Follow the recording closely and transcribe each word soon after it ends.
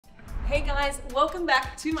Hey guys, welcome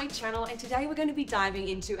back to my channel, and today we're going to be diving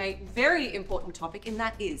into a very important topic, and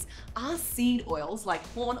that is, are seed oils like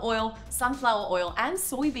corn oil, sunflower oil and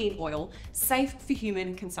soybean oil safe for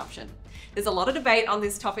human consumption? There's a lot of debate on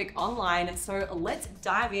this topic online, so let's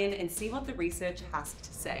dive in and see what the research has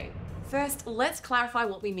to say. First, let's clarify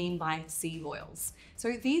what we mean by seed oils.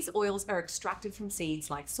 So these oils are extracted from seeds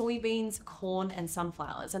like soybeans, corn, and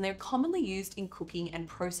sunflowers, and they're commonly used in cooking and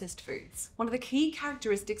processed foods. One of the key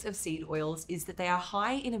characteristics of seed oils is that they are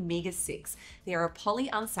high in omega-6. They are a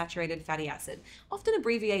polyunsaturated fatty acid, often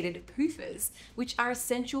abbreviated PUFAs, which are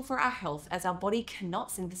essential for our health as our body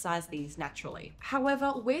cannot synthesize these naturally. However,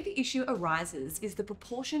 where the issue arises is the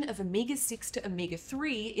proportion of omega-6 to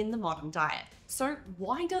omega-3 in the modern diet. So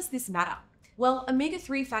why does this matter? Well,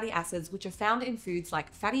 omega-3 fatty acids, which are found in foods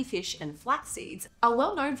like fatty fish and flax seeds, are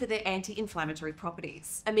well known for their anti-inflammatory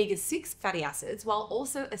properties. Omega-6 fatty acids, while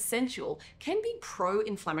also essential, can be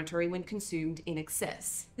pro-inflammatory when consumed in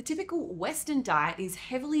excess. The typical Western diet is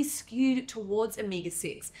heavily skewed towards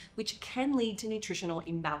omega-6, which can lead to nutritional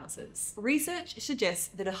imbalances. Research suggests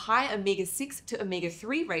that a high omega-6 to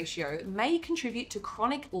omega-3 ratio may contribute to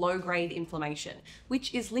chronic low-grade inflammation,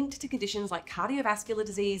 which is linked to conditions like cardiovascular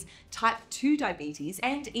disease, type 2 diabetes,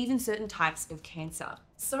 and even certain types of cancer.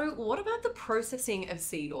 So what about the processing of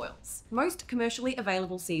seed oils? Most commercially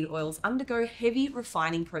available seed oils undergo heavy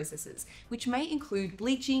refining processes, which may include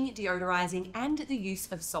bleaching, deodorizing, and the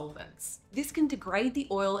use of solvents. This can degrade the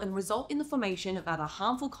oil and result in the formation of other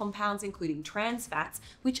harmful compounds, including trans fats,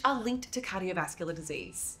 which are linked to cardiovascular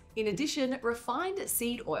disease. In addition, refined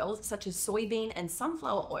seed oils such as soybean and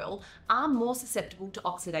sunflower oil are more susceptible to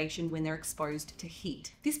oxidation when they're exposed to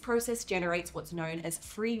heat. This process generates what's known as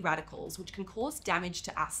free radicals, which can cause damage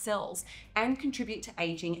to our cells and contribute to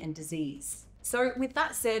aging and disease. So with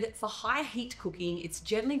that said, for high heat cooking, it's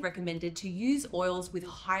generally recommended to use oils with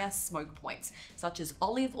higher smoke points, such as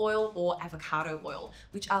olive oil or avocado oil,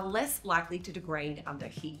 which are less likely to degrade under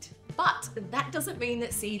heat. But that doesn't mean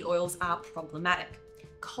that seed oils are problematic.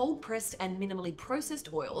 Cold-pressed and minimally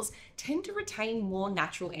processed oils tend to retain more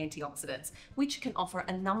natural antioxidants, which can offer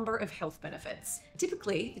a number of health benefits.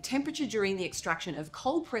 Typically, the temperature during the extraction of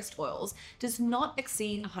cold-pressed oils does not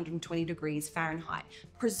exceed 120 degrees Fahrenheit,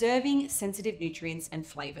 preserving sensitive nutrients and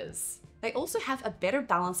flavors. They also have a better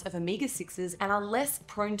balance of omega-6s and are less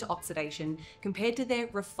prone to oxidation compared to their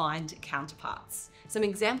refined counterparts. Some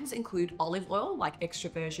examples include olive oil, like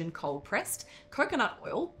extra virgin cold pressed, coconut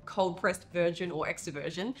oil, cold pressed virgin or extra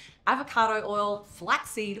virgin, avocado oil,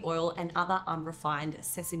 flaxseed oil, and other unrefined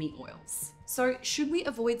sesame oils. So should we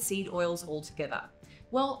avoid seed oils altogether?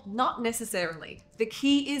 Well, not necessarily. The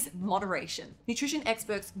key is moderation. Nutrition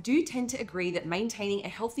experts do tend to agree that maintaining a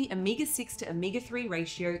healthy omega-6 to omega-3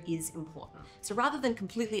 ratio is important. So rather than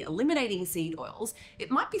completely eliminating seed oils,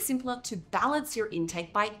 it might be simpler to balance your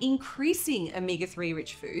intake by increasing omega-3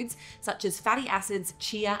 rich foods, such as fatty acids,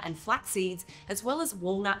 chia and flax seeds, as well as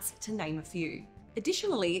walnuts, to name a few.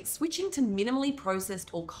 Additionally, switching to minimally processed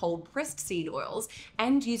or cold-pressed seed oils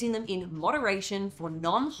and using them in moderation for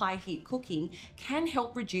non-high heat cooking can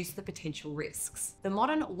help reduce the potential risks. The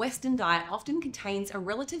modern Western diet often contains a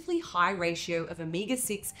relatively high ratio of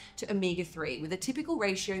omega-6 to omega-3, with a typical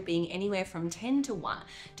ratio being anywhere from 10 to 1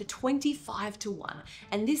 to 25 to 1,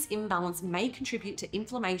 and this imbalance may contribute to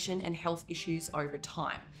inflammation and health issues over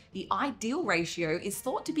time. The ideal ratio is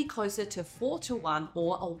thought to be closer to 4 to 1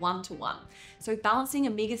 or a 1 to 1. So balancing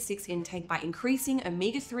omega-6 intake by increasing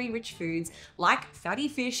omega-3 rich foods like fatty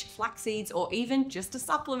fish, flax seeds, or even just a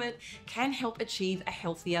supplement can help achieve a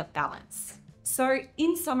healthier balance. So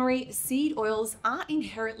in summary, seed oils aren't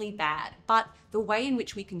inherently bad, but the way in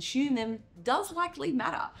which we consume them does likely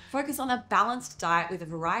matter. Focus on a balanced diet with a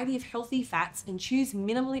variety of healthy fats and choose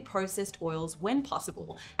minimally processed oils when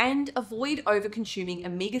possible, and avoid over-consuming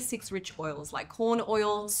omega-6 rich oils like corn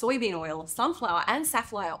oil, soybean oil, sunflower and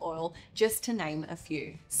safflower oil, just to name a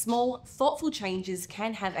few. Small, thoughtful changes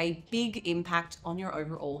can have a big impact on your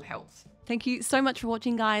overall health. Thank you so much for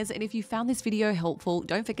watching, guys, and if you found this video helpful,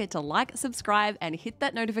 don't forget to like, subscribe, and hit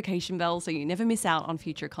that notification bell so you never miss out on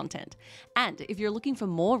future content. And if you're looking for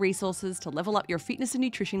more resources to level up your fitness and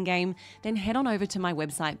nutrition game, then head on over to my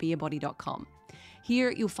website, beabody.com.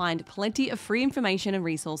 Here you'll find plenty of free information and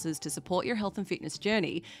resources to support your health and fitness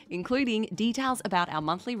journey, including details about our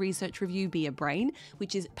monthly research review, Be a Brain,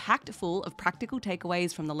 which is packed full of practical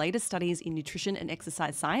takeaways from the latest studies in nutrition and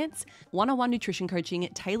exercise science, one-on-one nutrition coaching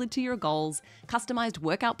tailored to your goals, customized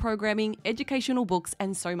workout programming, educational books,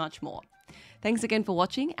 and so much more. Thanks again for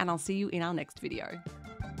watching, and I'll see you in our next video.